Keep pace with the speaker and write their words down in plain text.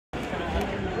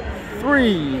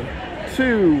3,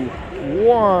 2,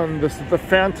 1. This is the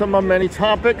Phantom of Many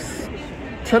Topics.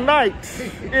 Tonight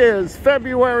is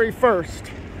February 1st,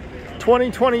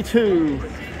 2022.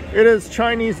 It is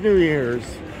Chinese New Year's.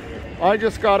 I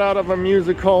just got out of a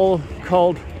musical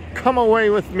called Come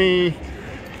Away With Me,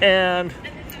 and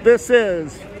this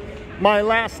is my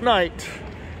last night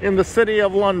in the city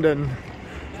of London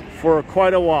for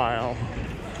quite a while.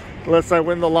 Unless I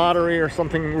win the lottery or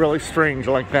something really strange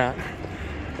like that.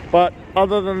 But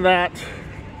other than that,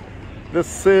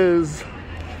 this is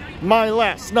my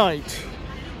last night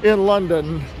in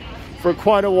London for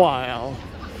quite a while.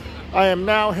 I am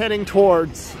now heading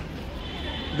towards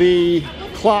the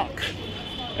clock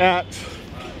at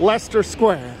Leicester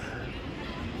Square.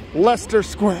 Leicester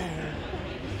Square.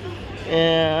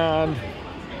 And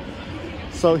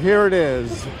so here it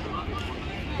is.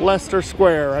 Leicester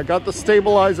Square. I got the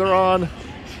stabilizer on.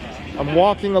 I'm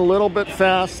walking a little bit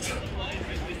fast.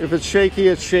 If it's shaky,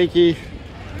 it's shaky.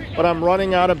 But I'm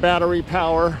running out of battery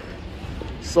power.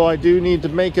 So I do need to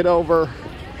make it over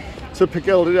to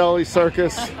Piccadilly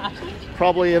Circus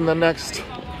probably in the next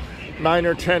 9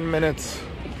 or 10 minutes.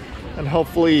 And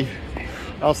hopefully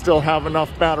I'll still have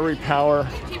enough battery power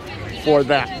for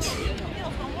that.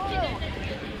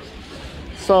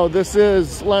 So this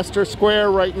is Leicester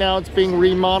Square. Right now it's being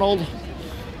remodeled.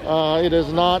 It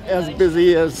is not as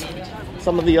busy as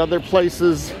some of the other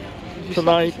places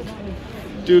tonight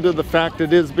due to the fact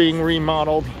it is being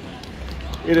remodeled.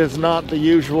 It is not the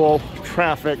usual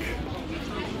traffic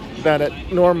that it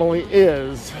normally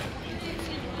is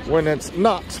when it's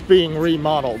not being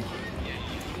remodeled.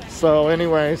 So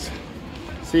anyways,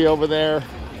 see over there,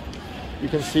 you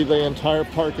can see the entire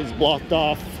park is blocked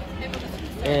off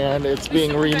and it's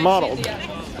being remodeled.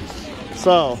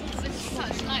 So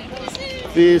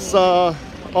these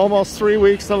almost 3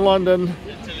 weeks in London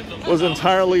was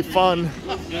entirely fun.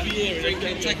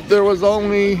 There was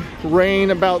only rain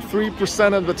about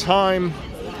 3% of the time.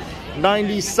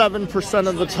 97%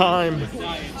 of the time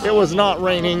it was not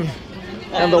raining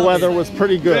and the weather was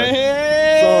pretty good.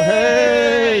 So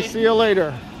hey, see you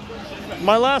later.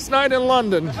 My last night in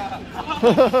London.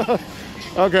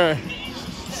 Okay,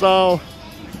 so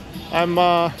I'm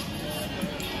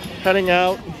heading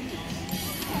out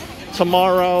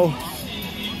tomorrow,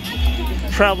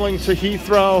 traveling to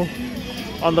Heathrow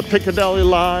on the Piccadilly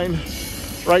line.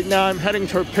 Right now I'm heading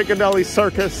to Piccadilly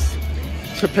Circus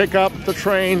to pick up the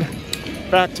train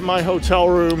back to my hotel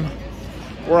room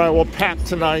where I will pack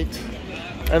tonight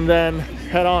and then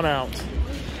head on out.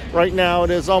 Right now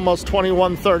it is almost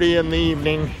 21:30 in the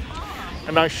evening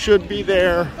and I should be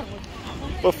there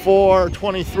before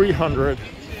 2300.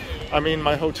 I mean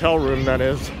my hotel room, that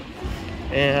is.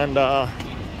 And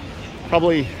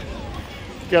probably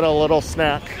get a little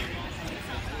snack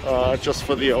just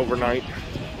for the overnight.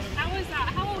 How was that?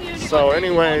 How are you? So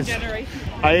anyways,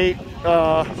 I ate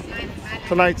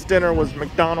tonight's dinner was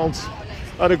McDonald's.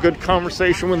 I had a good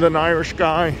conversation with an Irish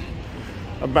guy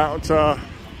about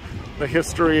the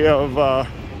history of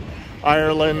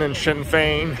Ireland and Sinn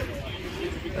Féin.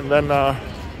 And then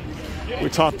we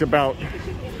talked about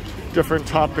different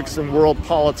topics in world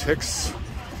politics,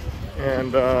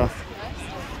 and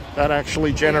that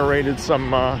actually generated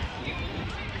some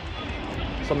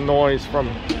noise from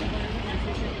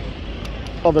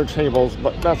other tables,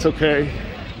 but that's okay.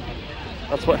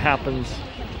 That's what happens.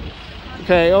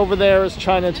 Okay, over there is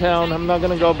Chinatown. I'm not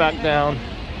gonna go back down.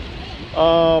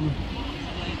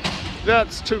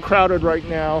 That's too crowded right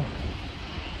now.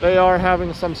 They are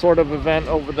having some sort of event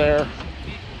over there,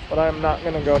 but I'm not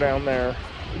gonna go down there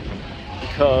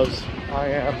because I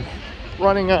am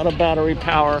running out of battery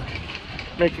power,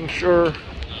 making sure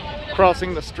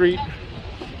crossing the street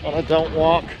on a don't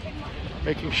walk,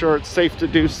 making sure it's safe to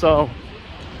do so,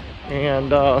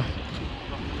 and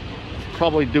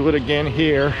probably do it again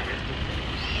here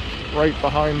right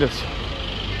behind this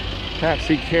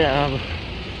taxi cab,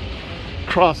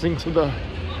 crossing to the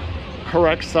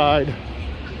correct side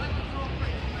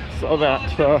so that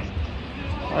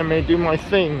I may do my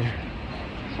thing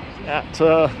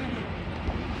at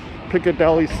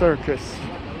Piccadilly Circus,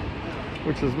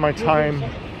 which is my time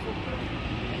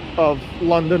of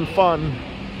London fun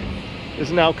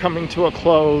is now coming to a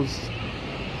close.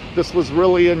 This was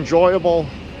really enjoyable.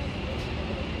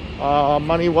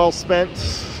 Money well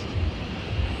spent.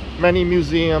 Many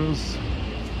museums,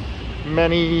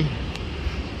 many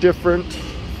different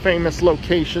famous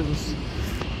locations,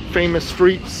 famous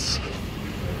streets.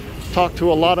 Talked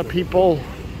to a lot of people.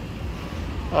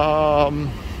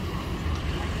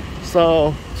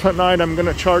 So tonight I'm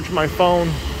gonna charge my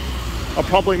phone. I'll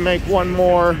probably make one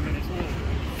more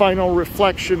final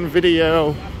reflection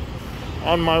video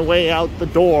on my way out the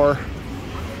door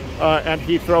at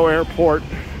Heathrow Airport.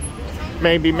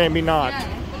 Maybe, maybe not.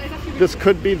 This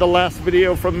could be the last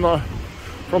video from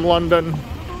London.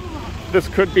 This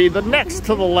could be the next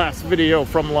to the last video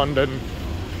from London.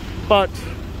 But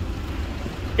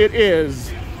it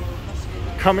is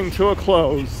coming to a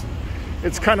close.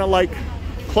 It's kind of like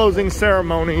closing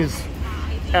ceremonies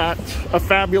at a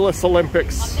fabulous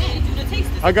Olympics.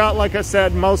 I got, like I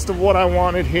said, most of what I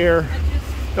wanted here.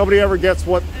 Nobody ever gets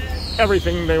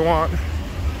everything they want,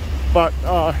 but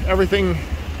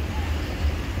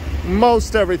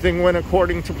most everything went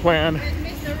according to plan,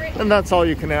 and that's all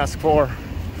you can ask for.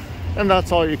 And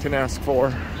that's all you can ask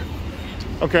for.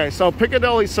 Okay, so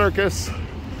Piccadilly Circus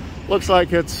looks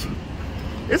like it's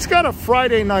got a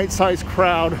Friday night size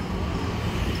crowd.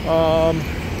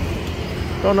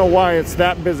 Don't know why it's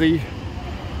that busy,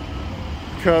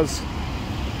 because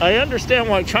I understand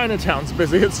why Chinatown's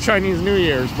busy. It's Chinese New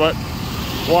Year's, but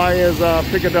why is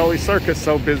Piccadilly Circus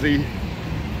so busy?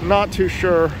 Not too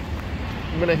sure.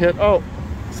 I'm gonna hit, oh,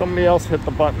 somebody else hit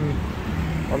the button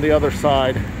on the other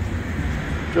side.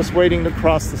 Just waiting to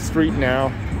cross the street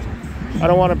now. I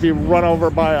don't want to be run over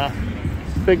by a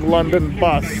big London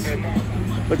bus,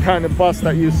 the kind of bus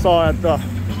that you saw at the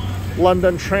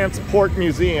London Transport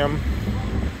Museum.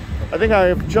 I think I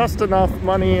have just enough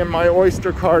money in my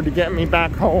Oyster card to get me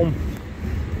back home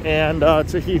and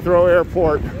to Heathrow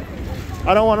Airport.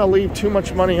 I don't want to leave too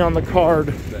much money on the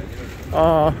card.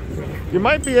 You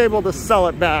might be able to sell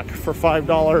it back for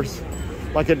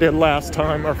 $5 like I did last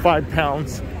time, or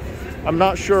 £5. I'm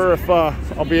not sure if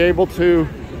I'll be able to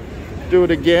do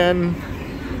it again.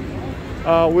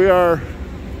 We are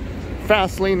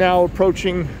fastly now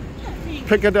approaching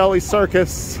Piccadilly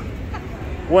Circus,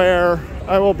 where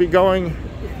I will be going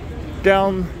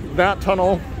down that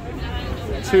tunnel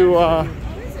to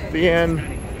the end.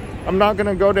 I'm not going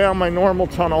to go down my normal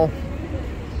tunnel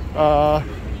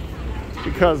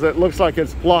because it looks like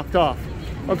it's blocked off.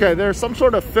 Okay, there's some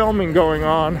sort of filming going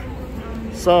on,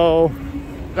 so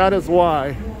that is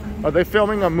why. Are they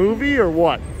filming a movie or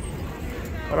what?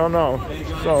 I don't know.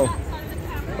 So,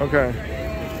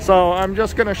 okay. So I'm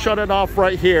just going to shut it off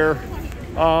right here.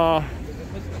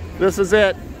 This is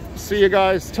it. See you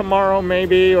guys tomorrow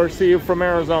maybe, or see you from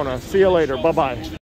Arizona. See you later. Bye-bye.